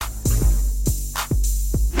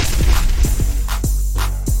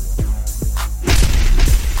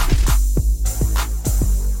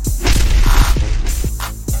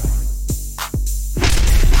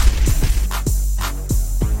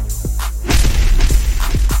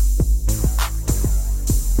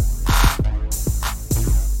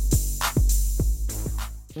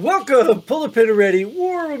Welcome, pull the pin ready,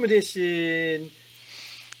 War Room Edition.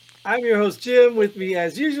 I'm your host Jim. With me,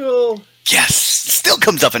 as usual. Yes, still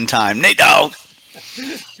comes up in time. Nate Dogg.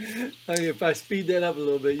 I mean, if I speed that up a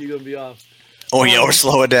little bit, you're gonna be off. Oh yeah, or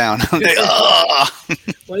slow it down. Ah.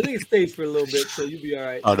 Well, I think it stays for a little bit, so you'll be all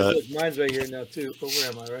right. Oh, no. Look, mine's right here now too. Oh, where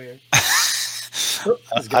am I? Right here. Oh,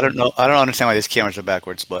 it's I gone. don't know. I don't understand why these cameras are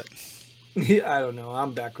backwards, but I don't know.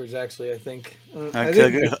 I'm backwards actually. I think. I okay,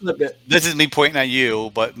 think you good. can flip it. This is me pointing at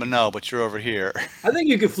you, but you're over here. I think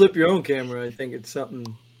you can flip your own camera. I think it's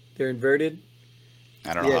something. They're inverted.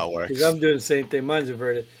 I don't know Yeah, how it because works. I'm doing the same thing. Mine's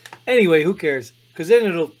inverted. Anyway, who cares? Because then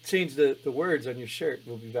it'll change the words on your shirt.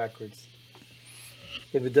 Will be backwards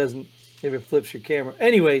if it doesn't. If it flips your camera.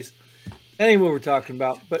 Anyways, anyway, what we're talking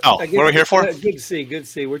about. But Oh, I what are we here for? good to see. Good to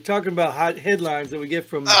see. We're talking about hot headlines that we get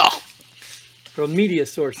Oh, from media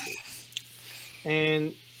sources,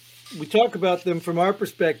 and we talk about them from our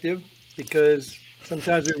perspective because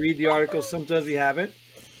sometimes we read the articles, sometimes we haven't,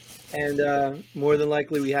 and more than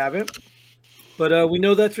likely we haven't. But we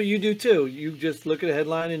know that's what you do too. You just look at a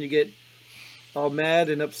headline and you get all mad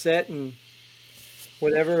and upset and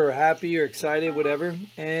whatever, or happy or excited, whatever,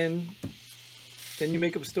 and then you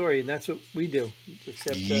make up a story, and that's what we do.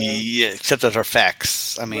 Except, yeah. Except those are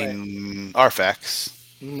facts. I right? mean, our facts.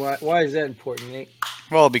 Why is that important, Nate?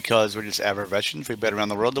 Well, because we're just average veterans. We've been around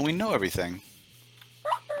the world and we know everything.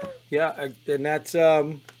 Yeah, and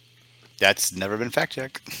That's never been fact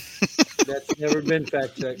checked. that's never been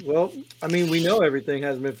fact checked. Well, I mean, we know everything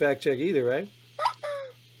hasn't been fact checked either, right?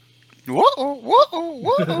 Whoa, whoa,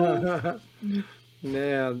 whoa.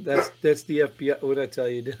 Man, that's the FBI. What did I tell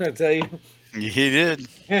you? Did I tell you? He did.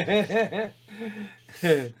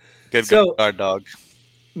 Good So guard dog.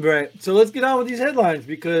 right. So let's get on with these headlines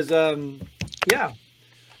because yeah,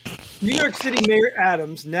 New York City Mayor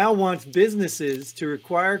Adams now wants businesses to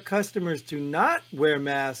require customers to not wear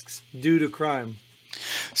masks due to crime.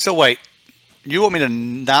 So wait, you want me to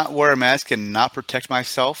not wear a mask and not protect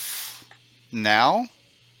myself now?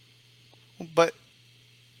 But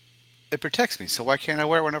it protects me, so why can't I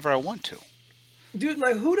wear it whenever I want to? Dude,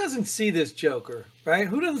 like who doesn't see this Joker, right?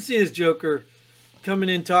 Who doesn't see this Joker coming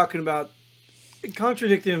in talking about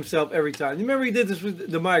contradicting himself every time? You remember he did this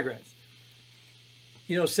with the migrants.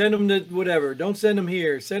 You know, send them to whatever. Don't send them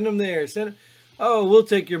here. Send them there. Send 'em- Oh, we'll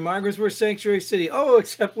take your migrants. We're a sanctuary city. Oh,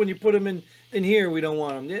 except when you put them in here, we don't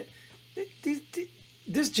want them.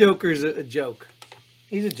 This Joker is a joke.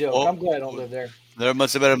 He's a joke. Oh, I'm glad I don't live there. there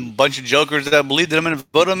must have been a bunch of jokers that believed him and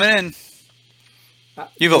voted him in.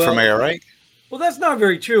 You vote for Well, mayor, right? well, that's not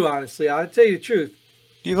very true, honestly. I'll tell you the truth.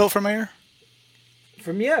 You vote for mayor?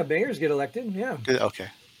 From yeah, mayors get elected. Yeah. Okay.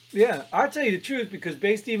 Yeah, I'll tell you the truth because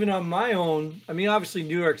based even on my own, I mean, obviously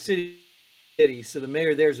New York City, so the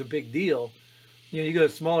mayor there is a big deal. You know, you go to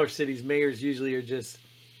smaller cities, mayors usually are just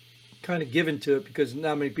kind of given to it because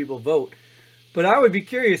not many people vote. But I would be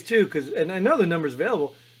curious too, because and I know the numbers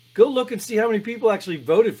available. Go look and see how many people actually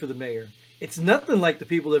voted for the mayor. It's nothing like the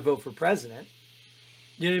people that vote for president.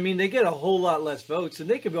 You know what I mean? They get a whole lot less votes, and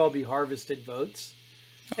they could all be harvested votes.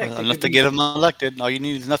 Heck, they Enough could to be. get him elected. All you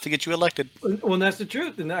need is enough to get you elected. Well, that's the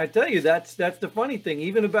truth, and I tell you, that's the funny thing.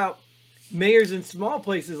 Even about mayors in small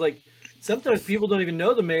places, like sometimes people don't even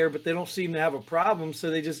know the mayor, but they don't seem to have a problem, so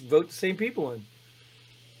they just vote the same people in.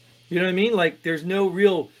 You know what I mean? Like, there's no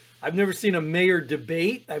real. I've never seen a mayor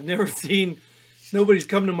debate. I've never seen nobody's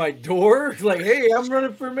come to my door like, "Hey, I'm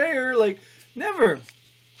running for mayor." Like, never,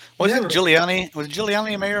 Wasn't never. Giuliani? Was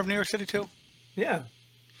Giuliani a mayor of New York City too? Yeah,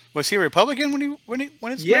 Was he a Republican when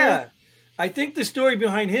it's mayor? yeah. I think the story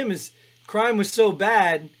behind him is crime was so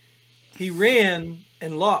bad, he ran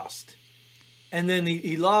and lost. And then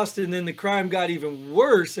he lost, and then the crime got even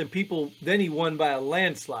worse, and then he won by a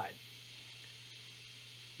landslide.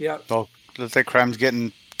 Yeah, Well, looks like crime's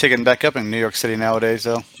getting ticking back up in New York City nowadays,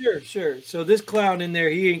 though. sure, sure. So this clown in there,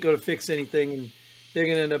 he ain't going to fix anything, and they're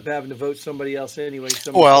going to end up having to vote somebody else anyway.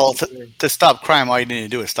 Somebody Well, else there. to stop crime, all you need to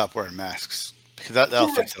do is stop wearing masks because that'll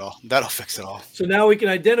Correct. fix it all. That'll fix it all. So now we can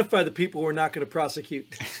identify the people we're not going to prosecute.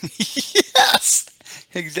 Yes,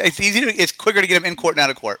 it's easy. It's quicker to get him in court and out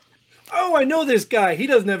of court. Oh, I know this guy. He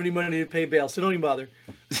doesn't have any money to pay bail, so don't even bother.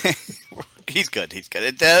 He's good. He's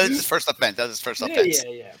good. That's his first offense. That's his first Yeah, offense.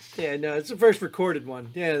 yeah, yeah. Yeah, no, it's the first recorded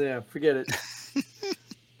one. Yeah, yeah, forget it.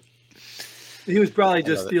 He was probably I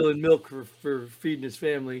just love it. stealing milk for feeding his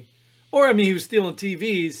family. Or, I mean, he was stealing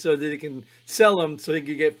TVs so that he can sell them so he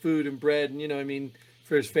could get food and bread and, you know, what I mean,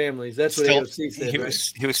 for his families. That's what Still, AOC said,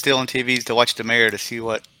 right? he was stealing TVs to watch the mayor to see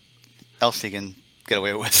what else he can get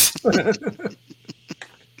away with.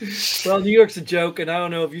 Well, New York's a joke, and I don't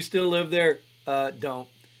know if you still live there. Don't.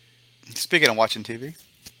 Speaking of watching TV,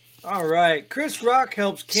 All right. Chris Rock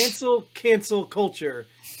helps cancel culture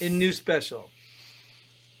in new special.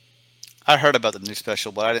 I heard about the new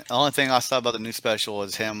special, but the only thing I saw about the new special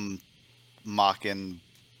was him mocking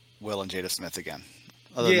Will and Jada Smith again.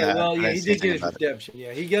 Other than Yeah, that, well, I yeah, didn't he see did anything get his about it. redemption.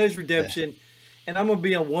 Yeah, he got his Yeah. redemption. And I'm going to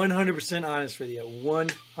be 100% honest with you.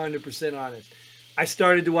 100% honest. I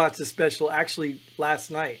started to watch the special actually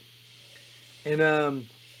last night. And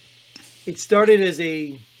it started as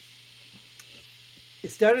a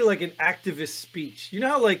it started like an activist speech. You know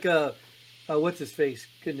how like what's his face?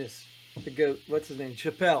 Goodness. The goat, what's his name?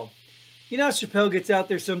 Chappelle. You know how Chappelle gets out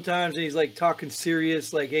there sometimes and he's like talking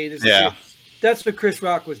serious, like, hey, this is Yeah. serious. That's what Chris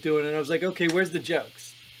Rock was doing. And I was like, okay, where's the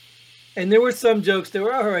jokes? And there were some jokes that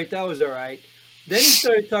were all right, that was all right. Then he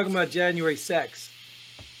started talking about January sex,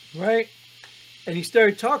 right? And he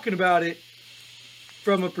started talking about it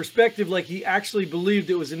from a perspective like he actually believed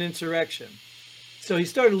it was an insurrection. So he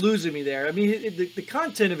started losing me there. I mean, the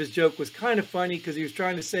content of his joke was kind of funny because he was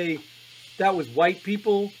trying to say that was white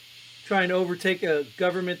people trying to overtake a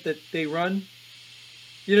government that they run.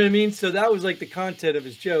 You know what I mean? So that was like the content of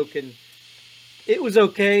his joke. And it was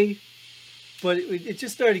okay, but it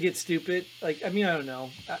just started to get stupid. Like, I mean, I don't know.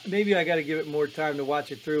 Maybe I got to give it more time to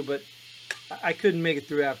watch it through, but I couldn't make it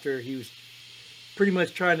through after he was pretty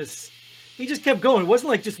much trying to. He just kept going. It wasn't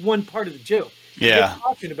like just one part of the joke. He Yeah. kept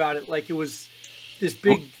talking about it like it was this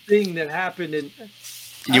big thing that happened, and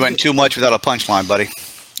You went too much without a punchline, buddy.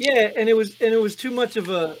 yeah, and it was too much of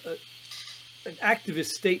an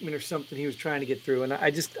activist statement or something he was trying to get through, and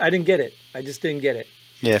I didn't get it. I just didn't get it.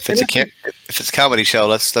 Yeah, if it's if it's a comedy show,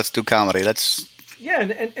 let's do comedy. Yeah,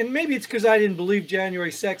 and maybe it's because I didn't believe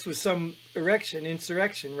January sex was some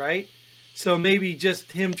insurrection, right? So maybe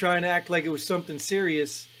just him trying to act like it was something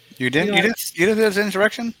serious. You didn't know, you didn't you didn't do this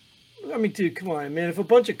insurrection? I mean, dude, come on, man. If a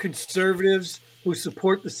bunch of conservatives who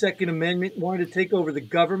support the Second Amendment wanted to take over the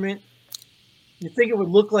government, you think it would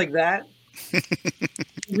look like that?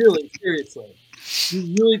 Really, seriously.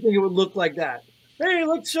 You really think it would look like that? Hey,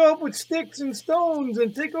 let's show up with sticks and stones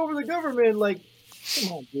and take over the government. Like,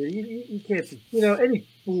 come on, dude. You can't be, any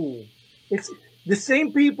fool. It's the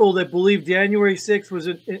same people that believe January 6th was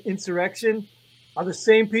an insurrection are the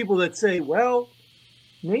same people that say, well,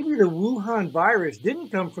 maybe the Wuhan virus didn't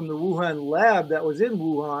come from the Wuhan lab that was in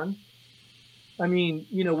Wuhan. I mean,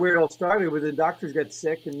 where it all started with the doctors got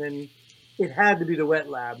sick and then it had to be the wet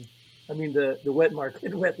lab. I mean, the wet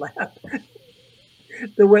market, wet lab.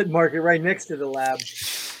 The wet market right next to the lab.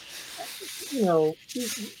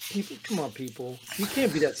 People, come on, people. You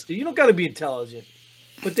can't be that stupid. You don't got to be intelligent,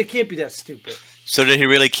 but they can't be that stupid. So did he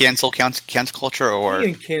really cancel culture, or He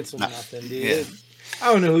didn't cancel nothing, dude. Yeah.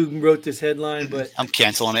 I don't know who wrote this headline, but I'm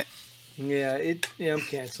canceling it. yeah, I'm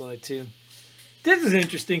canceling it too. This is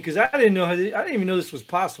interesting because I didn't even know this was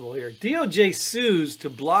possible here. DOJ sues to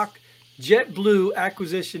block JetBlue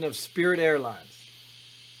acquisition of Spirit Airlines.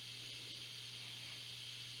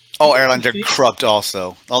 Oh, airlines are corrupt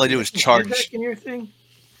also. All they do is charge. Feedback in your thing?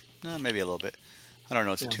 Maybe a little bit. I don't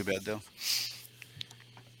know. It's too bad though.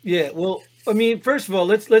 Yeah, well, I mean, first of all,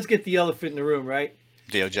 let's get the elephant in the room, right?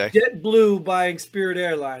 DOJ. JetBlue buying Spirit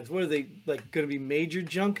Airlines. What are they, like, going to be major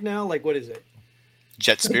junk now? Like, what is it?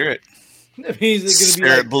 Jet Spirit. I mean, is it going to be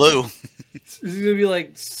Spirit like, Blue. is it going to be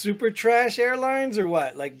like super trash airlines or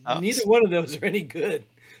what? Like, neither one of those are any good.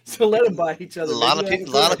 So let them buy each other. A lot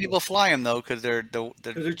of people fly them though because they're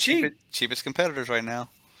cheap. Cheapest competitors right now.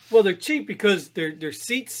 Well, they're cheap because their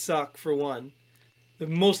seats suck for one. The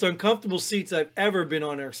most uncomfortable seats I've ever been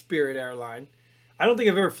on are Spirit Airline. I don't think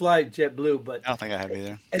I've ever flown JetBlue, but I don't think I have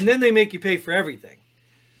either. And then they make you pay for everything.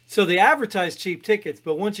 So they advertise cheap tickets,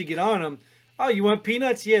 but once you get on them, oh, you want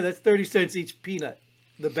peanuts? Yeah, that's 30 cents each peanut.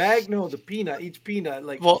 The bag? No, the peanut, each peanut.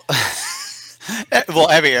 Like, well,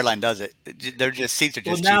 every airline does it. They're just seats are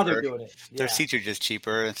just now cheaper. they're doing it. Yeah. Their seats are just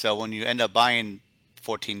cheaper, and so when you end up buying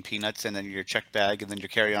 14 peanuts and then your check bag and then your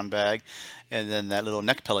carry-on bag and then that little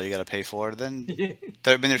neck pillow you got to pay for, then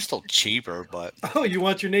they're still cheaper. But oh, you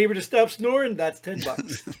want your neighbor to stop snoring? That's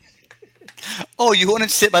 $10. Oh, you want to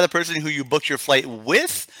sit by the person who you booked your flight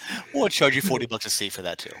with? We'll charge you $40 a seat for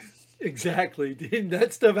that too. Exactly.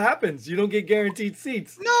 That stuff happens. You don't get guaranteed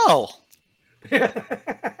seats. No.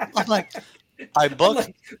 I'm like, I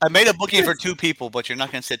made a booking for 2 people, but you're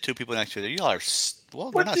not going to sit 2 people next to you. Y'all are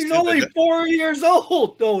but he's only 4 years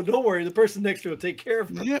old. No, don't worry. The person next to him will take care of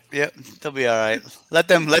him. Yep. They'll be all right. Let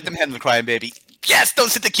them handle the crying baby. Yes, don't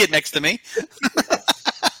sit the kid next to me.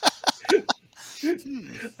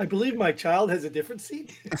 I believe my child has a different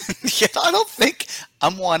seat. Yeah, I don't think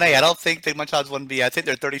I'm 1A. I don't think that my child's 1B. I think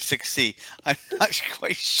they're 36C. I'm not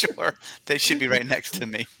quite sure. They should be right next to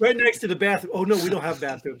me. Right next to the bathroom. Oh no, we don't have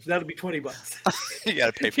bathrooms. That'll be $20. You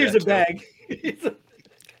got to pay for Here's that a too. bag.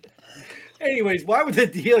 Anyways, why would the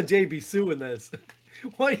DOJ be suing this?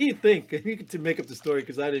 What do you think? You get to make up the story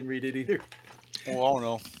because I didn't read it either. Well, I don't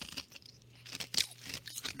know.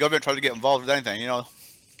 Government tries to get involved with anything, you know.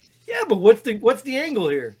 Yeah, but what's the angle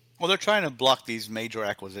here? Well, they're trying to block these major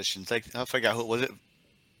acquisitions. Like I forgot who was it.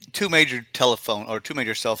 Two major cell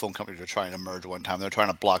phone companies are trying to merge one time. They're trying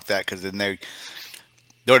to block that because then there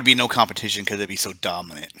would be no competition because it'd be so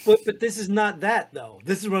dominant. But this is not that though.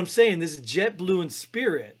 This is what I'm saying. This is JetBlue and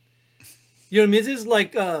Spirit. You know what I mean? This is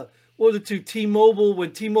like what were the two T-Mobile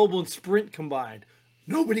when T-Mobile and Sprint combined?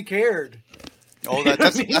 Nobody cared. Oh, You know what I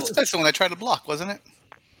that's mean? that's the one they tried to block, wasn't it?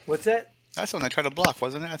 What's that? That's the one they tried to block,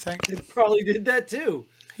 wasn't it? I think. They probably did that too.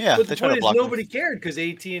 Yeah, But they the tried point to is block them. nobody cared because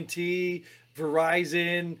AT&T,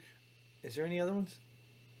 Verizon. Is there any other ones?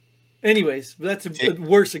 Anyways, that's a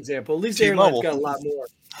worse example. At least the airlines T-Mobile. got a lot more.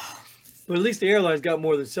 But at least the airlines got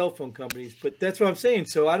more than cell phone companies. But that's what I'm saying.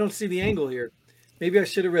 So I don't see the angle here. Maybe I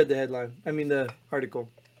should have read the headline. I mean the article.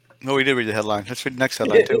 No, we did read the headline. Let's read the next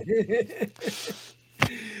headline too.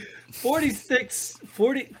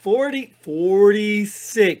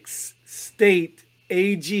 46 state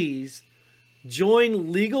AGs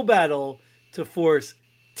join legal battle to force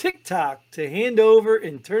TikTok to hand over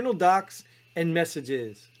internal docs and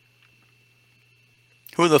messages.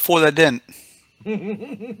 Who are the four that didn't?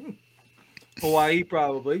 Hawaii,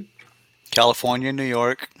 probably. California, New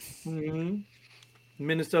York. hmm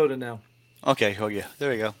Minnesota now. Okay, oh yeah, there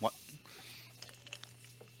we go. What?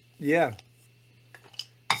 Yeah.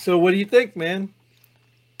 So what do you think, man?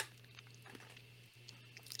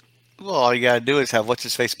 Well, all you gotta do is have what's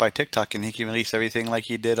his face by TikTok, and he can release everything like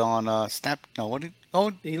he did on Snap. No, what did?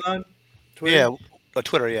 Oh, Elon? Twitter? yeah,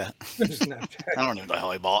 Twitter. Yeah, Snapchat. I don't know the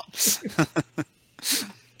hell he bought.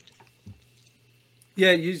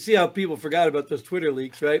 Yeah, you see how people forgot about those Twitter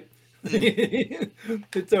leaks, right?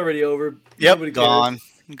 It's already over. Yep, Nobody cares.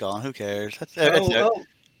 gone. Who cares? That's Oh, it.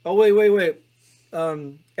 oh, wait.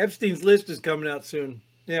 Epstein's list is coming out soon.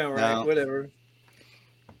 Yeah, right. No. Whatever.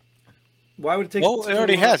 Why would it take? Well, so it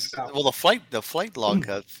already long has. to come out? Well, the flight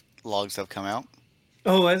logs have come out.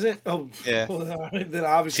 Oh, has it? Oh, Yeah. well, then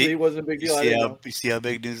obviously See- it wasn't a big You deal. I see didn't how know. you see how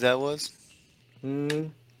big news that was?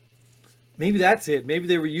 Maybe that's it. Maybe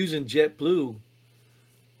they were using JetBlue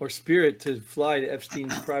or Spirit to fly to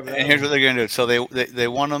Epstein's private And here's island. what they're going to do. So they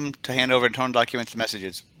want them to hand over internal documents and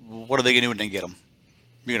messages. What are they going to do when they get them?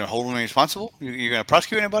 You're going to hold them responsible? You're going to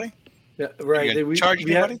prosecute anybody? Yeah, right. You gonna We, charge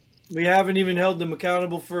we, ha- anybody? we haven't even held them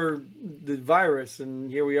accountable for the virus, and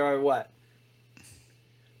here we are. What?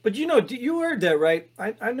 But you heard that, right?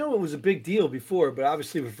 I know it was a big deal before, but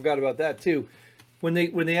obviously we forgot about that too. When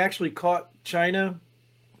they actually caught China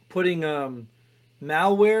putting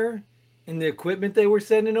malware in the equipment they were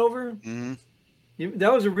sending over, Mm-hmm.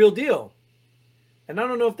 that was a real deal. And I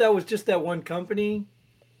don't know if that was just that one company,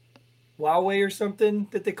 Huawei or something,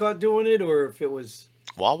 that they caught doing it, or if it was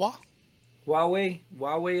Wawa? Huawei,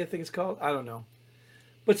 I think it's called. I don't know.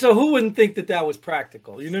 But so who wouldn't think that was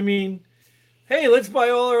practical? You know what I mean? Hey, let's buy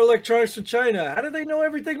all our electronics from China. How do they know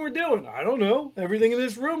everything we're doing? I don't know. Everything in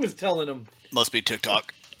this room is telling them. Must be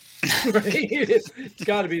TikTok. Right? It's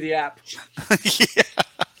got to be the app. Yeah.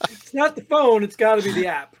 It's not the phone. It's got to be the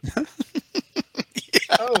app.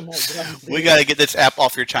 Oh my god. We got to get this app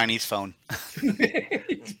off your Chinese phone.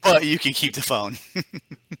 But you can keep the phone.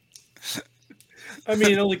 I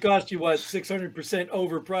mean, it only cost you what 600%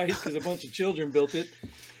 overpriced because a bunch of children built it.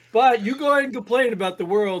 But you go ahead and complain about the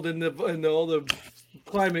world and all the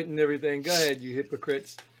climate and everything. Go ahead, you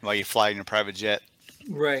hypocrites. While you fly in your private jet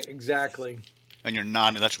Right, exactly. and your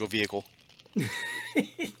non-electrical vehicle.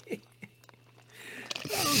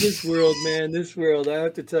 Oh, this world, man, this world. I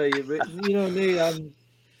have to tell you, but Nate,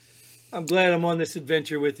 I'm glad I'm on this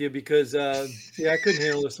adventure with you because I couldn't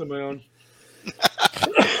handle this on my own.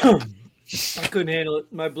 I couldn't handle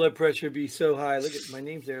it. My blood pressure would be so high. Look at my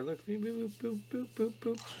name's there. Look, boop, boop, boop, boop,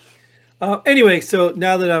 boop, boop. Anyway, so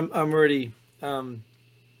now that I'm already, I'm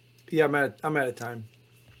out of time.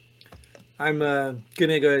 I'm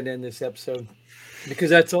gonna go ahead and end this episode because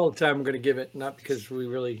that's all the time I'm gonna give it. Not because we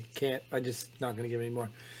really can't. I just not gonna give it anymore.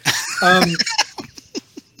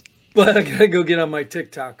 But I gotta go get on my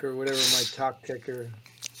TikTok or whatever my Talk Ticker.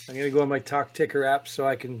 I'm gonna go on my Talk Ticker app so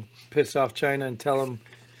I can piss off China and tell them.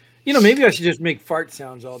 Maybe I should just make fart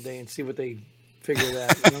sounds all day and see what they figure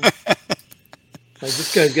that. Like,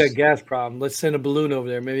 this guy's got a gas problem. Let's send a balloon over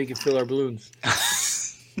there. Maybe he can fill our balloons.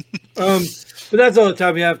 But that's all the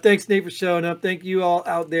time we have. Thanks, Nate, for showing up. Thank you all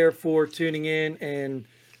out there for tuning in and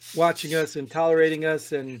watching us and tolerating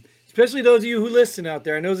us, and especially those of you who listen out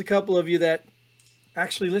there. I know there's a couple of you that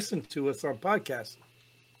actually listen to us on podcasts.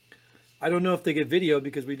 I don't know if they get video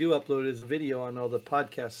because we do upload it as a video on all the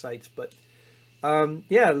podcast sites, but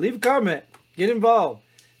yeah, leave a comment, get involved.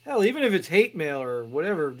 Hell, even if it's hate mail or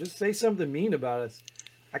whatever, just say something mean about us.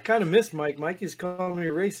 I kind of miss Mike. Mike is calling me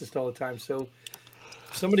a racist all the time, so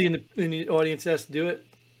somebody in the audience has to do it.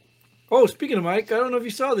 Oh, speaking of Mike, I don't know if you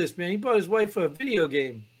saw this, man. He bought his wife a video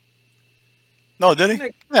game. No, did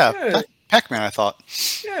he? Yeah. Pac-Man, I thought.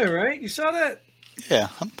 Yeah, right? You saw that? Yeah,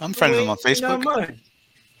 I'm friends with him on Facebook.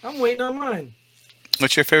 I'm waiting on mine.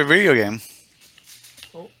 What's your favorite video game?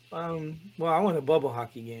 Oh, well, I want a bubble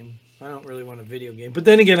hockey game. I don't really want a video game. But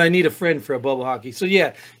then again, I need a friend for a bubble hockey. So,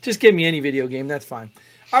 yeah, just give me any video game. That's fine.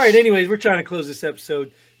 All right, anyways, we're trying to close this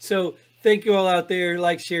episode. So, thank you all out there.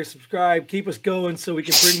 Like, share, subscribe. Keep us going so we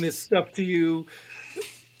can bring this stuff to you.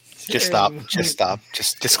 Just stop. Just stop.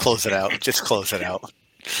 Just close it out. Just close it out.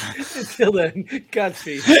 Until then,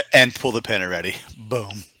 Godspeed. And pull the pin already.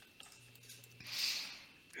 Boom.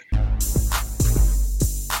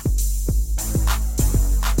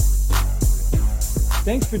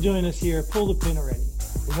 Thanks for joining us here at Pull the Pin Already.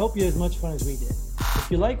 We hope you had as much fun as we did. If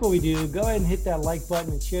you like what we do, go ahead and hit that like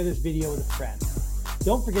button and share this video with a friend.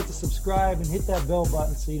 Don't forget to subscribe and hit that bell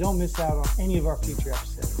button so you don't miss out on any of our future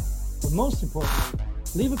episodes. But most importantly,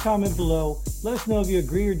 leave a comment below. Let us know if you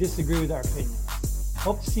agree or disagree with our opinions.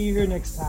 Hope to see you here next time.